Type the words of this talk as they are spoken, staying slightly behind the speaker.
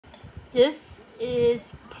This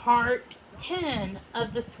is part 10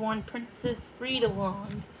 of the Swan Princess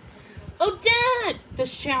read-along. Odette! The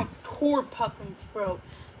shout tore Puffin's throat.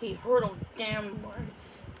 He hurtled downward.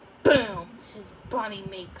 Boom! His body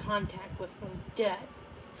made contact with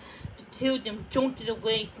Odette's. The two of them jolted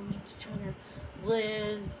away from each other.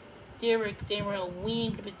 Derek's arrow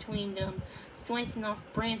winged between them, slicing off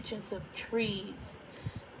branches of trees.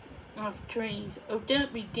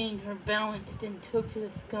 Odette regained her balance, then took to the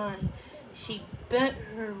sky. She beat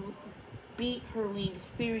her wings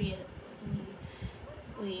furiously,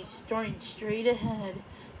 starting straight ahead.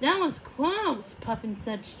 That was close, Puffin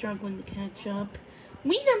said, struggling to catch up.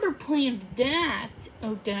 We never planned that,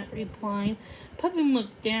 Odette replied. Puffin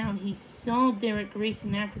looked down. He saw Derek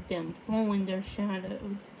racing after them, following their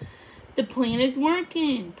shadows. The plan is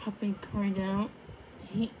working, Puffin cried out.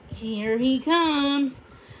 Here he comes.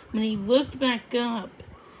 When he looked back up,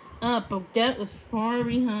 Odette was far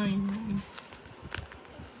behind him.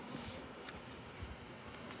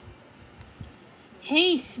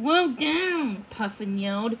 Hey, slow down, Puffin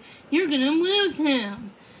yelled. You're gonna lose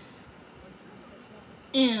him.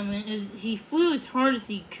 And he flew as hard as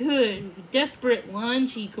he could. With a desperate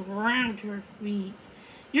lunge, he grabbed her feet.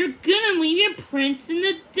 You're gonna leave your prints in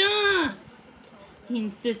the dust, he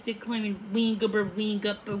insisted, climbing wing over wing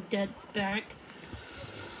up Odette's back.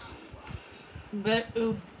 But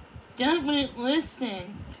Odette wouldn't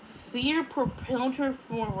listen. Fear propelled her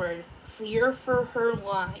forward. Fear for her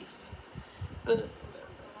life. But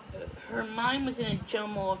her mind was in a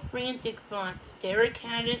jumble of frantic thoughts. Derek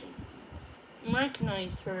hadn't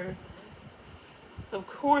recognized her. Of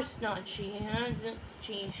course not. She hadn't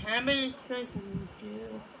expected him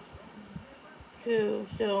to.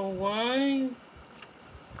 So why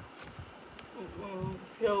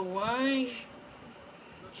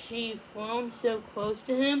she flown so close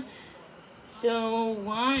to him? So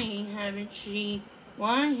why haven't she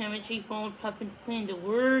followed Puffin's plan to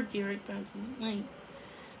lure Derek back to the lake?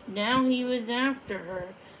 Now he was after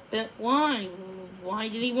her. But why? Why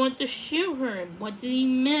did he want to shoot her? What did he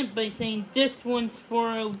mean by saying, this one's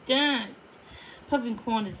for Odette? Puffin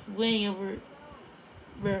clawed his way over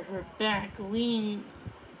her back, leaning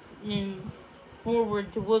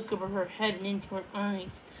forward to look over her head and into her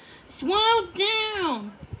eyes. Slow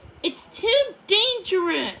down! It's too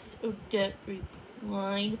dangerous, Odette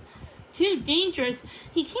replied. Too dangerous?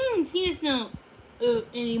 He can't even see us now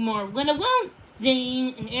anymore, let alone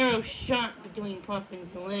zing! An arrow shot between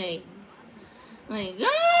Puffin's legs.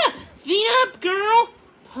 Ah! Speed up, girl!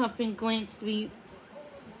 Puffin glanced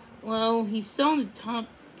low. He saw the top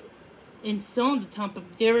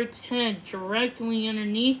of Derek's head directly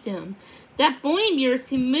underneath him. That boy of yours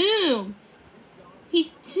can move.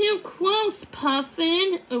 He's too close,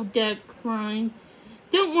 Puffin, Odette cried.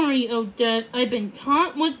 Don't worry, Odette. I've been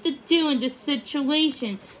taught what to do in this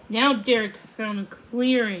situation. Now Derek found a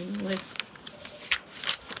clearing with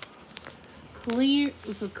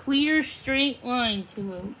a clear straight line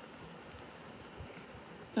to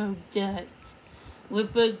Odette.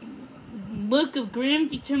 With a look of grim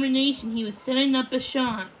determination, he was setting up a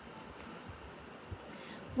shot.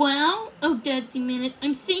 Well, Odette demanded.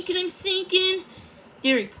 I'm sinking.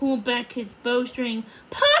 Derek pulled back his bowstring.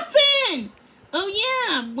 Puffin! Oh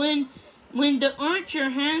yeah, when the archer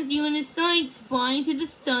has you in his sights, fly into the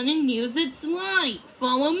sun and use its light.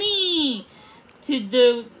 Follow me.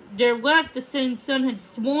 To their left, the setting sun had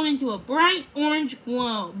swollen into a bright orange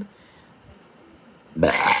globe.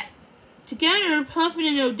 Together, Puffin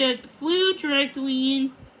and Odette flew directly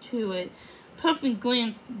into it. Puffin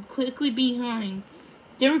glanced quickly behind.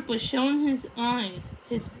 Derek was showing his eyes.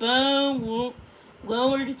 His bow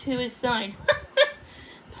lowered to his side.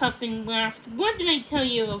 Puffin laughed. What did I tell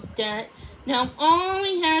you, Odette? Now all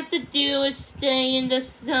we have to do is stay in the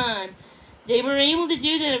sun. They were able to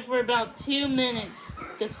do that for about 2 minutes.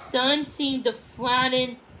 The sun seemed to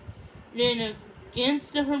flatten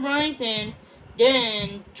against the horizon,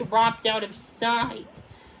 then dropped out of sight.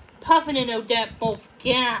 Puffin and Odette both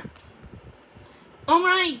gasped. All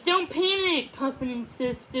right, don't panic, Puffin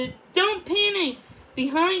insisted. Don't panic.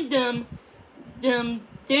 Behind them,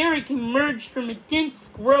 Derek emerged from a dense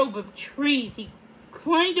grove of trees. He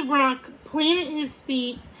climbed a rock, planted his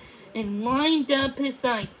feet, and lined up his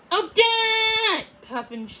sights. Odette!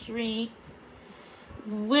 Puffin shrieked.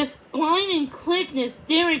 With blinding quickness,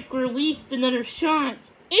 Derek released another shot.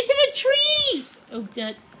 Into the trees!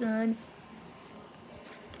 Odette said.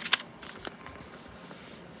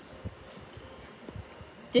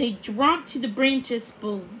 They dropped to the branches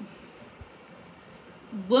below.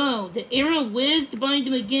 The arrow whizzed by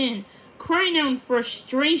them again. Crying out in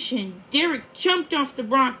frustration, Derek jumped off the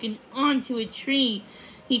rock and onto a tree.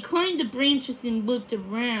 He climbed the branches and looked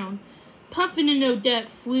around. Puffin and Odette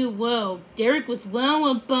flew low. Derek was well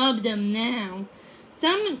above them now.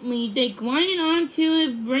 Suddenly, they glided onto a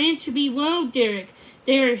branch below Derek.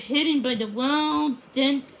 They were hidden by the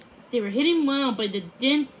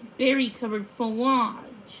dense berry-covered foliage.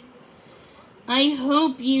 I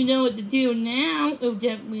hope you know what to do now,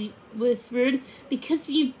 Odette whispered. Because if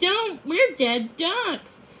you don't, we're dead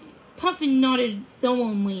ducks. Puffin nodded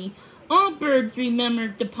solemnly. All birds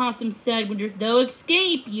remember, the possum said, when there's no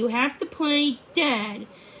escape, you have to play dead.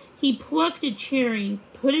 He plucked a cherry,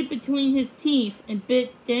 put it between his teeth, and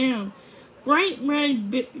bit down. Bright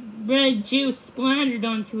red juice splattered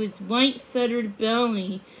onto his white feathered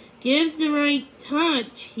belly. Gives the right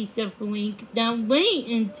touch, he said for Link. Now wait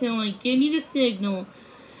until I give you the signal.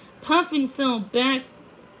 Puffin fell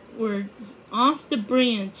backwards off the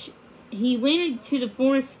branch. He landed to the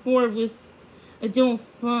forest floor with a dull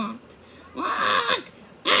thump.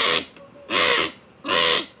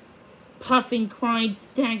 Puffin cried,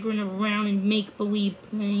 staggering around in make-believe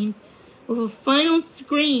pain. With a final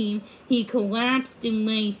scream, he collapsed and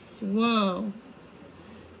lay slow.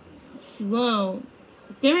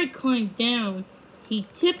 Derek climbed down. He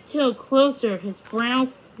tiptoed closer, his brow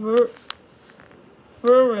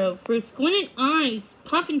furrowed. Through squinted eyes,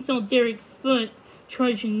 Puffin saw Derek's foot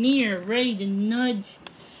trudging near, ready to nudge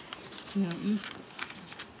him.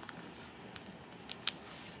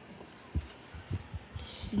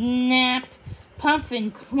 Snap! Puffin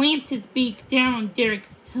clamped his beak down on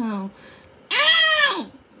Derek's toe. Ow!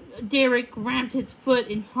 Derek grabbed his foot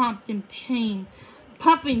and hopped in pain.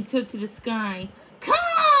 Puffin took to the sky.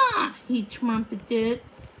 Caw! He trumpeted.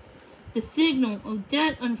 The signal,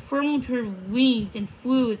 Odette unfurled her wings and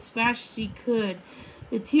flew as fast as she could.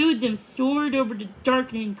 The two of them soared over the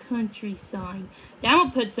darkening countryside. That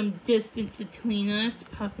will put some distance between us,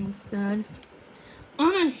 Puffin said.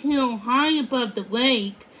 On a hill high above the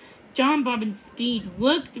lake, John Bob and Speed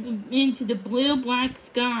looked into the blue-black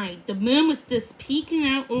sky. The moon was just peeking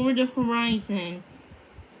out over the horizon.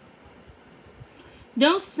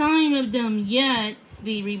 No sign of them yet,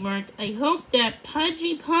 Speed remarked. I hope that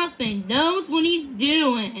Pudgy Puffin knows what he's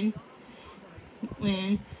doing,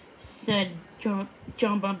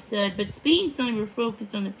 John Bob said, but Speed and Simon were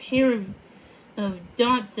focused on a pair of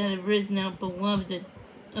dots that had risen out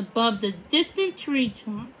above the distant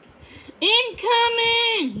treetops.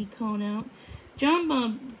 Incoming! He called out. John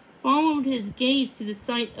Bob followed his gaze to the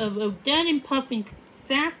sight of Odette and Puffin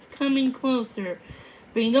fast coming closer.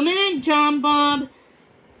 Bring them in, John Bob,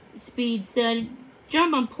 Speed said.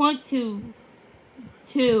 John Bob plucked two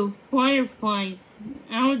fireflies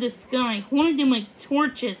out of the sky, holding them like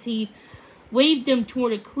torches. He waved them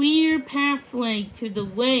toward a clear pathway to the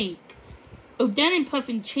lake. Odette and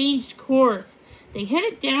Puffin changed course. They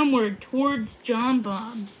headed downward towards John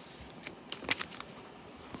Bob.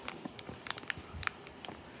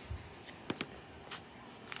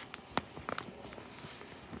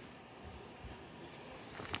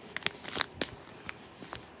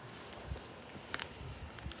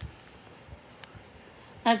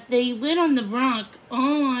 As they lit on the rock,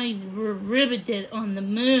 all eyes were riveted on the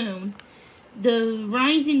moon. The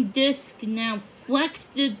rising disk now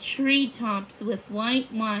flecked the treetops with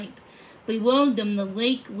white light. Below them, the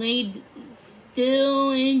lake lay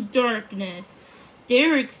still in darkness.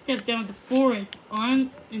 Derek stepped out of the forest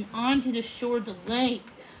onto the shore of the lake,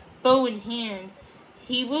 bow in hand.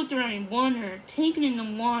 He looked around in wonder, taking in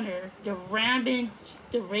the water, the ravaged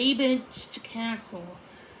castle.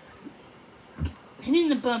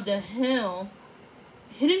 Hidden above the hill,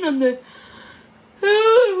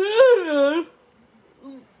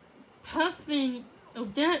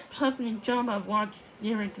 Odette, Puffin, and John Bob watched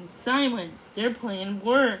Derek in silence. Their plan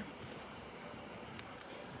worked.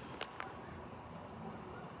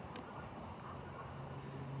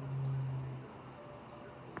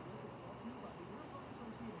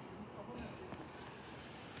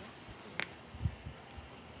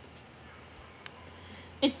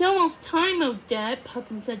 It's almost time, Odette,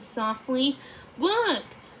 Puffin said softly. Look!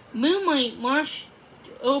 Moonlight washed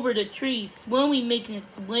over the trees, slowly making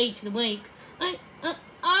its way to the lake.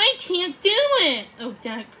 I can't do it,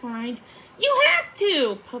 Odette cried. You have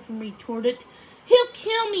to, Puffin retorted. He'll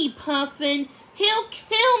kill me, Puffin. He'll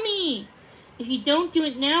kill me. If you don't do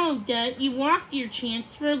it now, Odette, you lost your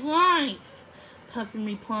chance for life, Puffin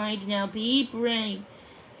replied. Now be brave.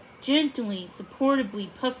 Gently, supportively,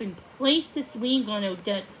 Puffin placed his wing on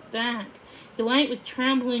Odette's back. The light was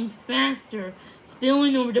trembling faster,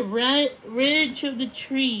 spilling over the ridge of the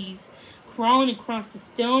trees, crawling across the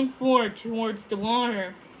stone floor towards the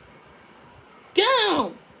water.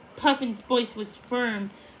 Go! Puffin's voice was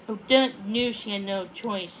firm. Odette knew she had no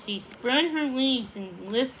choice. She spread her wings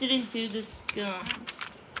and lifted into the sky.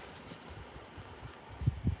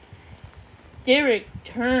 Derek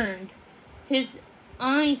turned. His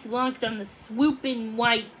eyes locked on the swooping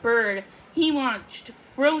white bird. He watched,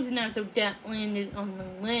 frozen as Odette landed on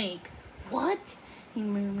the lake. "What?" he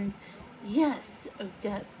murmured. "Yes,"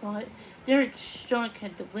 Odette thought. Derek's shock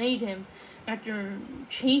had delayed him. After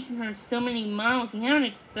chasing her so many miles, he hadn't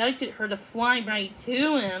expected her to fly right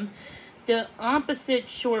to him. The opposite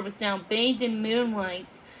shore was now bathed in moonlight.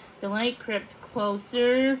 The light crept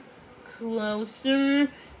closer,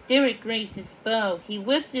 closer. Derek raised his bow. He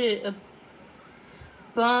lifted it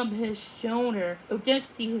above his shoulder. Odette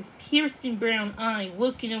could see his piercing brown eye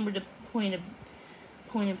looking over the point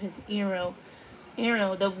of his arrow.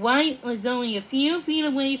 The light was only a few feet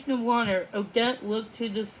away from the water. Odette looked to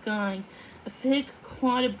the sky. A thick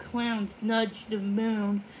cloud of clouds nudged the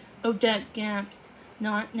moon. Odette gasped.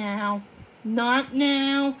 "Not now. Not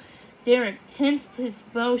now." Derek tensed his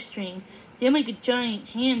bowstring. Then like a giant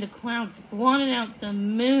hand, the clouds blotted out the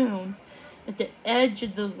moon. At the edge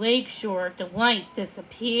of the lake shore, the light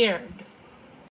disappeared.